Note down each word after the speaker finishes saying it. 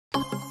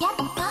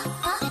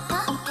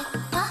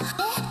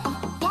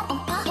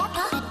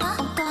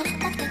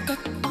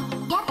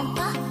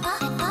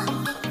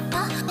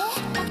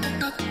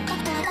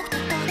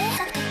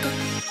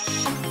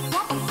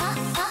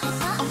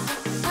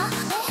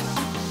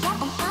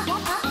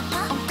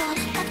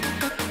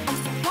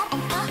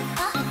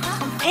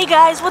Hey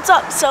guys, what's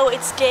up? So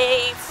it's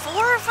day 4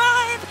 or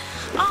 5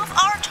 of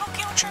our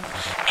Tokyo trip,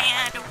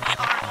 and we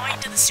are going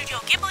to the Studio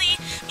Ghibli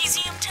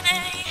Museum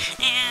today,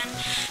 and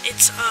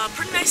it's a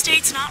pretty nice day.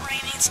 It's not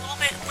raining, it's a little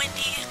bit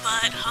windy,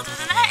 but other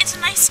than that, it's a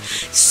nice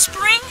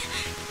spring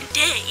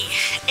day,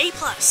 A+.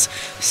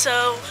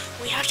 So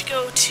we have to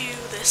go to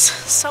this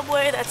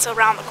subway that's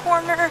around the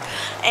corner,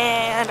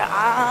 and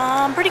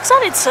I'm pretty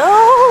excited, so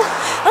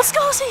let's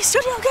go see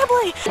Studio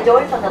Ghibli! The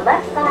doors on the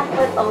left side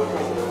will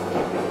open.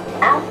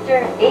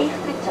 After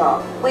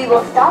Eifukucho, we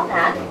will stop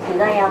at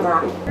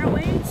Fugayama. We're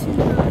away to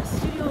the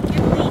Studio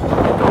Ghibli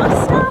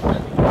bus stop,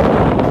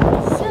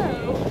 so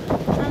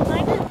trying to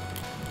find it.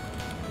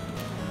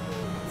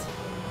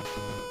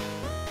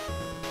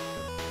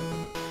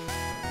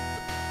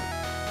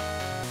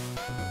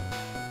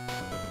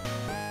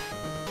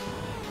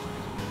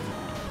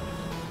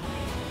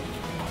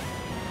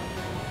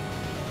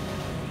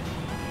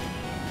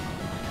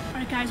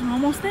 Alright guys, we're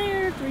almost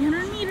there.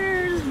 300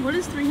 meters. What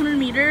is 300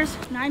 meters?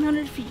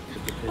 900 feet.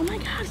 Oh my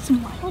god,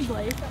 some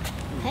wildlife.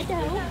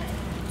 Hello.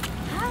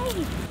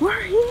 Hi.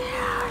 We're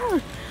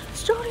here.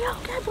 Studio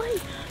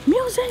Ghibli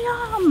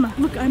Museum.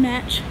 Look, I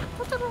match.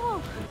 What the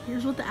hell?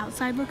 Here's what the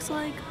outside looks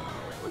like.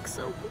 Oh, it looks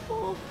so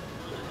cool.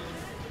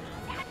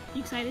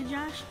 You excited,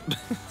 Josh?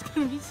 It's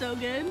gonna be so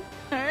good.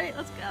 Alright,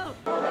 let's go.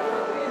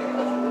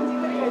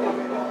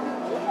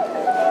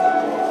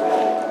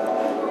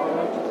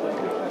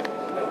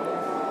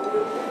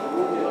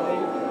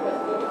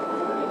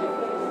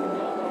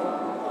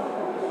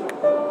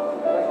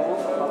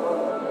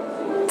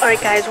 Alright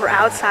guys, we're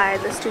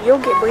outside the Studio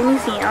Ghibli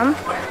Museum.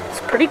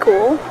 It's pretty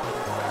cool.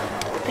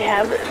 They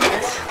have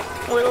this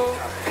little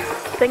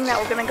thing that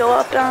we're gonna go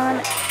up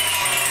on.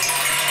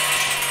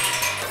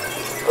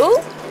 Ooh!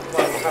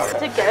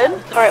 Is it good?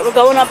 Alright, we're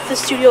going up the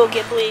Studio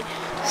Ghibli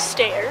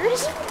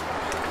stairs.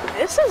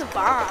 This is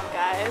bomb,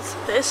 guys.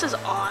 This is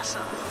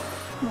awesome.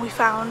 We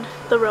found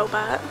the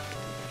robot.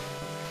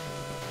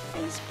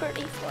 These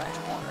pretty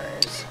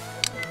flowers.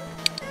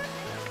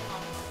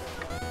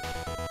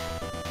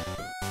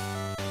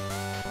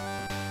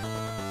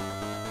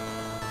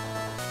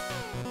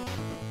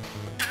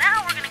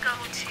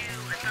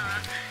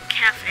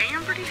 Cafe,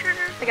 I'm pretty sure.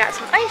 They got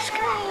some ice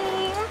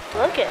cream.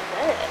 Look at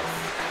this.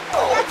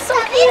 Oh, that's so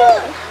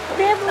cute.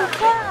 They have little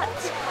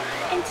cats.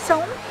 And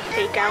some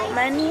takeout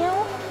menu.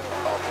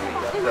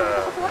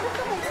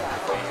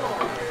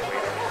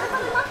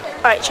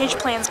 Alright, change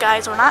plans,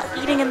 guys. We're not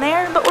eating in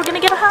there, but we're gonna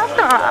get a hot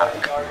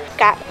dog.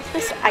 Got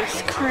this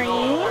ice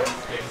cream.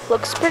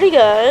 Looks pretty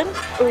good.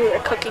 Ooh, they're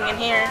cooking in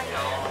here.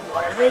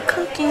 What are they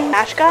cooking?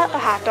 Ash got a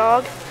hot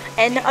dog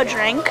and a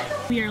drink.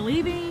 We are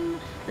leaving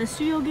the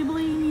Studio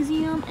Ghibli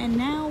Museum, and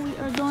now we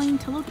are going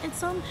to look at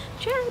some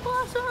cherry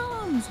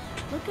blossoms.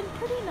 Looking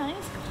pretty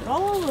nice. They're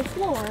all over the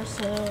floor,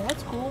 so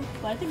that's cool.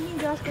 But I think me and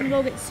Josh are gonna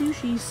go get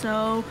sushi,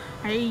 so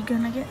are you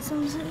gonna get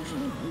some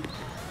sushi?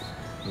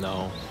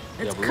 No.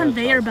 It's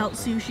conveyor belt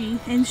sushi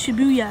in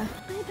Shibuya.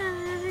 Bye-bye.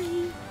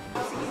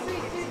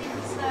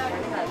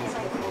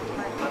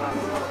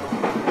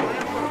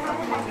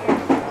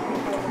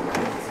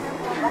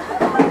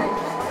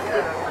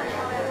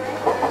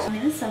 I'm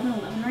in a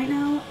 7-Eleven right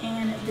now,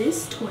 and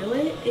this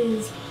toilet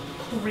is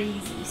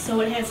crazy.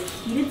 So it has a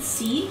heated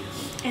seat,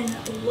 and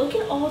look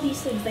at all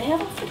these things. They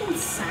have a freaking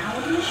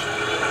salad machine.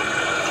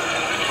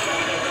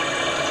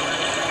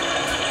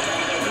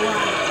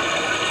 Wow.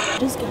 I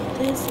just got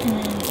this,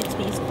 and it's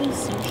basically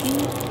sushi,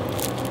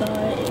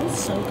 but it is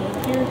so good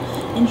here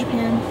in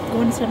Japan.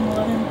 Go to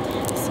 7-Eleven,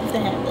 see if they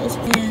have this.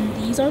 And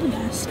these are the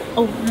best.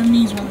 Oh, and then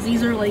these ones.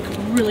 These are like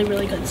really,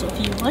 really good. So if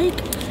you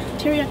like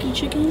teriyaki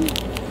chicken,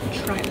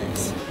 try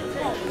this.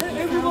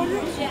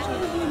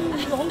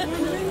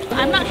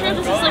 I'm not sure if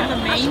this is like the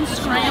main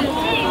scramble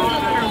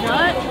or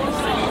what,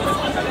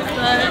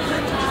 but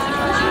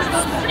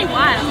it's pretty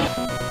wild.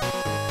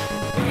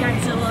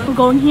 Godzilla. We're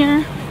going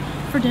here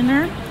for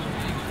dinner.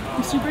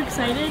 I'm super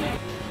excited.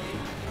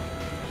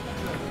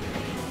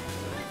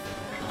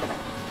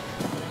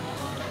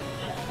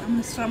 I'm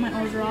gonna start my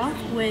order off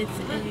with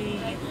a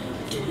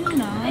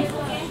tuna. I'm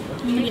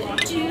gonna get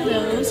 2 of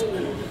those.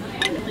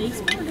 Place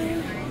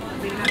order.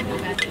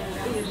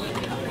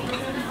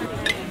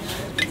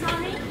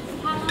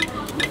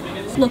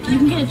 Look, you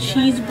can get a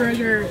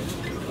cheeseburger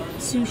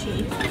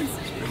sushi.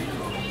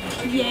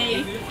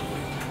 Yay.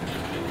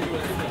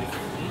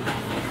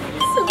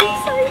 So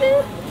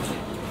excited.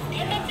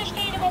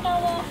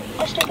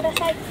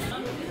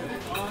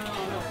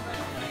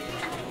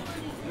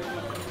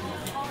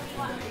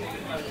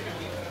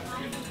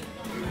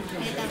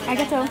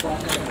 Arigatou.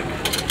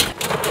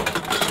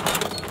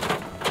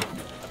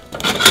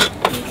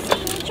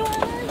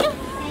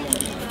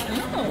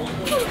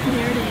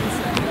 There it is.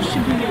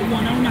 Shibuya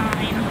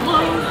 109.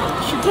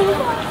 Shibuya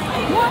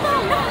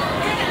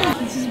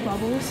 109. This is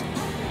Bubbles.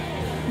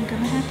 I'm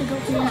gonna have to go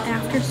through an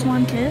after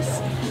Swan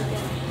Kiss.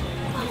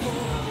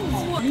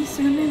 Honey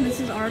cinnamon. This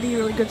is already a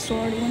really good store.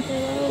 Already went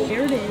there.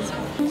 There it is.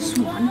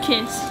 Swan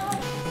Kiss.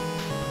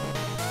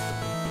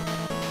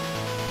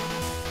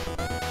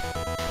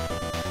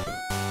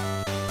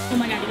 Oh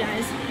my god, you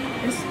guys.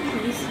 This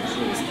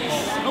is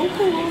so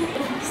cool.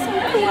 So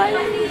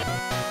kawaii.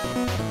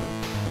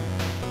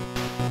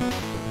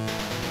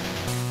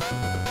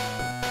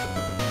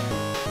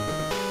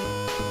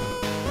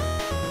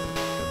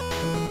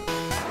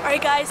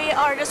 Alright guys, we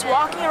are just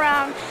walking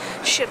around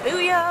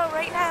Shibuya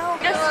right now.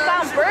 Just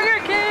found Burger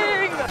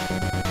King!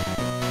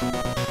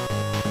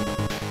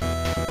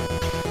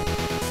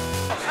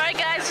 Alright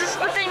guys, this is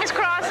the famous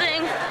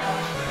crossing.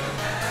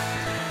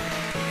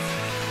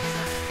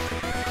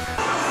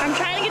 I'm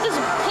trying to get this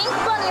pink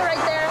bunny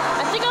right there.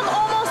 I think I'm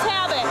almost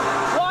have it.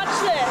 Watch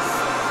this.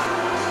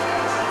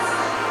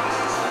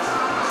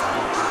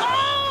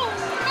 Oh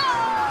no!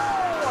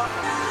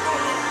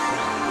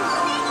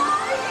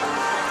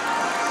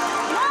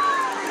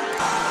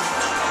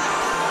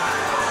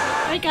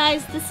 Alright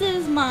guys, this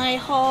is my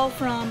haul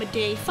from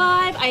day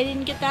 5. I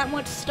didn't get that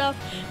much stuff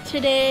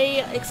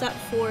today except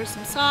for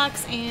some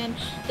socks and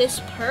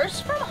this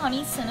purse from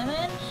Honey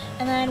Cinnamon.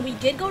 And then we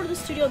did go to the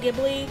Studio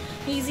Ghibli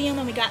Museum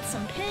and we got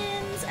some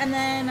pins. And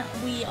then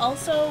we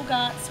also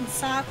got some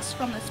socks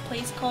from this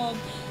place called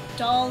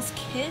Doll's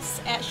Kiss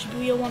at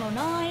Shibuya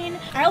 109.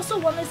 I also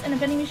won this in a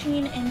vending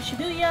machine in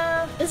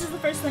Shibuya. This is the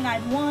first thing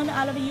I've won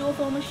out of a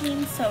UFO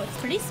machine, so it's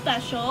pretty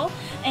special.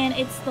 And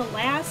it's the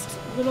last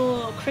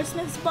little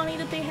Christmas bunny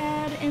that they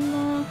had in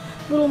the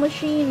little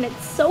machine.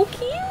 It's so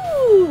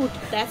cute!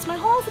 That's my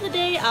haul for the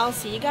day. I'll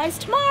see you guys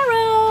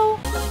tomorrow!